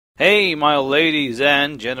Hey, my ladies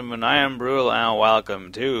and gentlemen, I am Brutal and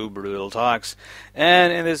welcome to Brutal Talks.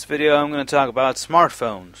 And in this video, I'm going to talk about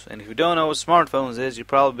smartphones. And if you don't know what smartphones is, you've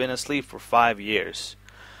probably been asleep for 5 years.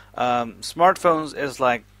 Smartphones is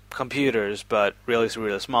like computers, but really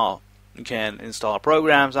small. You can install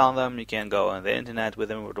programs on them, you can go on the internet with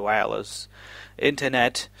them with wireless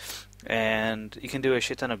internet, and you can do a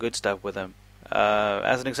shit ton of good stuff with them.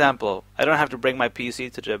 As an example, I don't have to bring my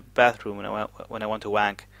PC to the bathroom when I want to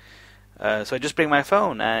wank. So I just bring my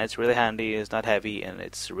phone, and it's really handy, it's not heavy, and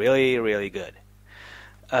it's really good.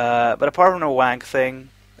 But apart from the wank thing,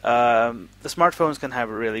 the smartphones can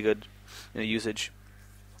have a really good usage.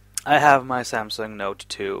 I have my Samsung Note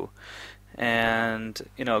 2, and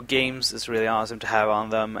games is really awesome to have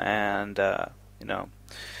on them, and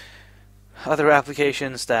other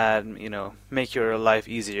applications that make your life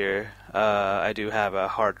easier. I do have a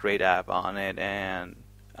heart rate app on it, and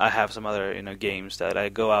I have some other games that I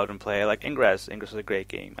go out and play, like Ingress. Ingress is a great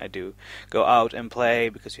game. I do go out and play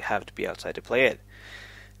because you have to be outside to play it.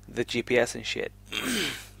 The GPS and shit.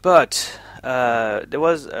 But there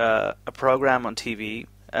was a program on TV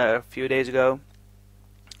a few days ago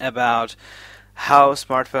about how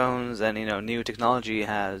smartphones and new technology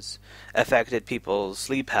has affected people's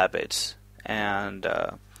sleep habits, and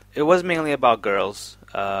it was mainly about girls.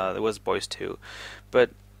 There was boys too, but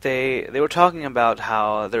they were talking about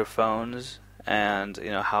how their phones and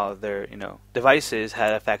how their devices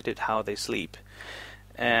had affected how they sleep,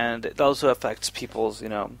 and it also affects people's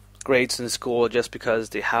grades in school just because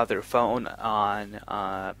they have their phone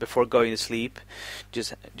on before going to sleep,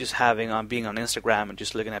 just having on being on Instagram and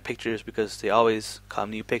just looking at pictures because they always come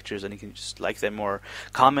new pictures and you can just like them or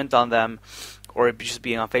comment on them, or just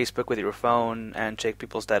being on Facebook with your phone and check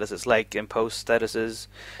people's statuses, like and post statuses,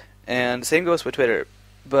 and the same goes with Twitter.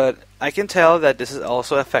 But I can tell that this has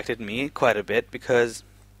also affected me quite a bit because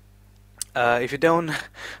if you don't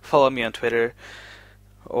follow me on Twitter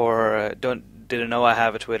or didn't know I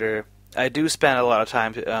have a Twitter, I do spend a lot of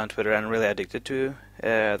time on Twitter and I'm really addicted to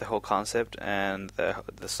the whole concept and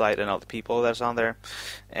the site and all the people that's on there.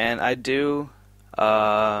 And I do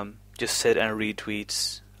just sit and read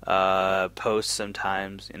tweets, posts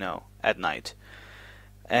sometimes, at night.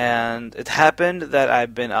 And it happened that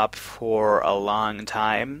I've been up for a long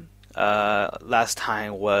time. Last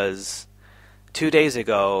time was 2 days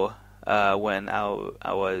ago when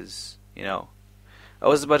I was, I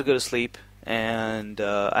was about to go to sleep, and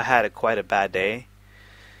I had quite a bad day.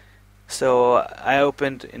 So I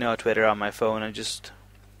opened, Twitter on my phone and just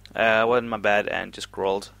went in my bed and just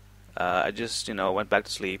scrolled. I just, went back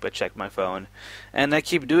to sleep. I checked my phone, and I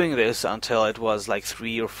keep doing this until it was like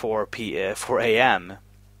 3 or 4 a.m.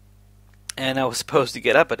 And I was supposed to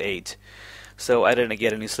get up at 8, so I didn't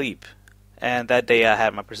get any sleep. And that day I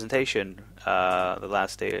had my presentation,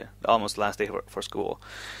 almost the last day for school.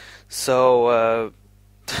 So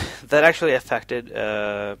that actually affected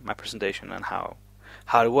my presentation and how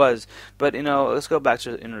it was. But let's go back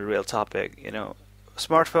to the real topic.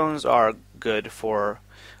 Smartphones are good for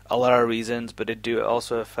a lot of reasons, but it do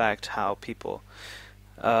also affect how people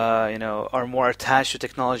are more attached to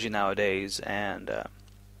technology nowadays. And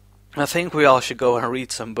I think we all should go and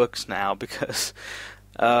read some books now because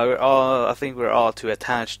I think we're all too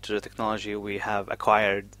attached to the technology we have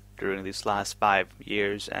acquired during these last 5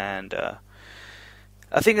 years, and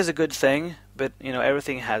I think it's a good thing. But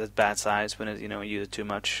everything has its bad sides when it's used too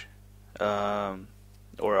much or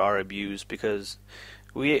are abused, because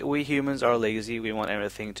we humans are lazy. We want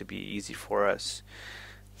everything to be easy for us.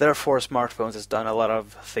 Therefore, smartphones has done a lot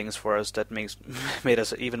of things for us that made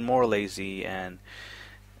us even more lazy, and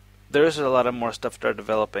there's a lot of more stuff that are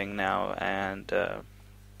developing now, and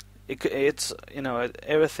it's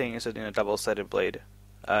everything is a double-sided blade.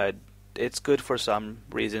 It's good for some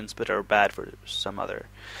reasons, but are bad for some other.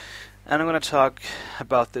 And I'm going to talk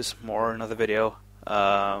about this more in another video.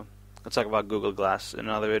 I'll talk about Google Glass in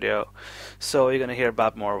another video, so you're going to hear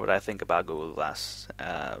about more what I think about Google Glass.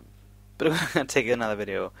 But I'm going to take another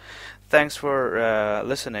video. Thanks for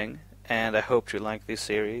listening, and I hope you like this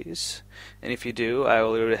series. And if you do, I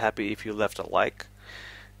will be really happy if you left a like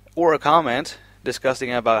or a comment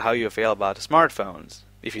discussing about how you feel about the smartphones.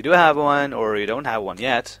 If you do have one, or you don't have one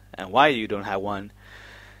yet, and why you don't have one,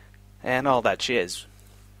 and all that shiz.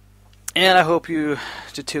 And I hope you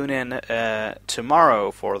to tune in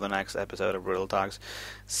tomorrow for the next episode of Brutal Talks,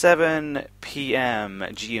 7 p.m.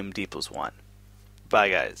 GMT+1. Bye,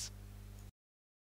 guys.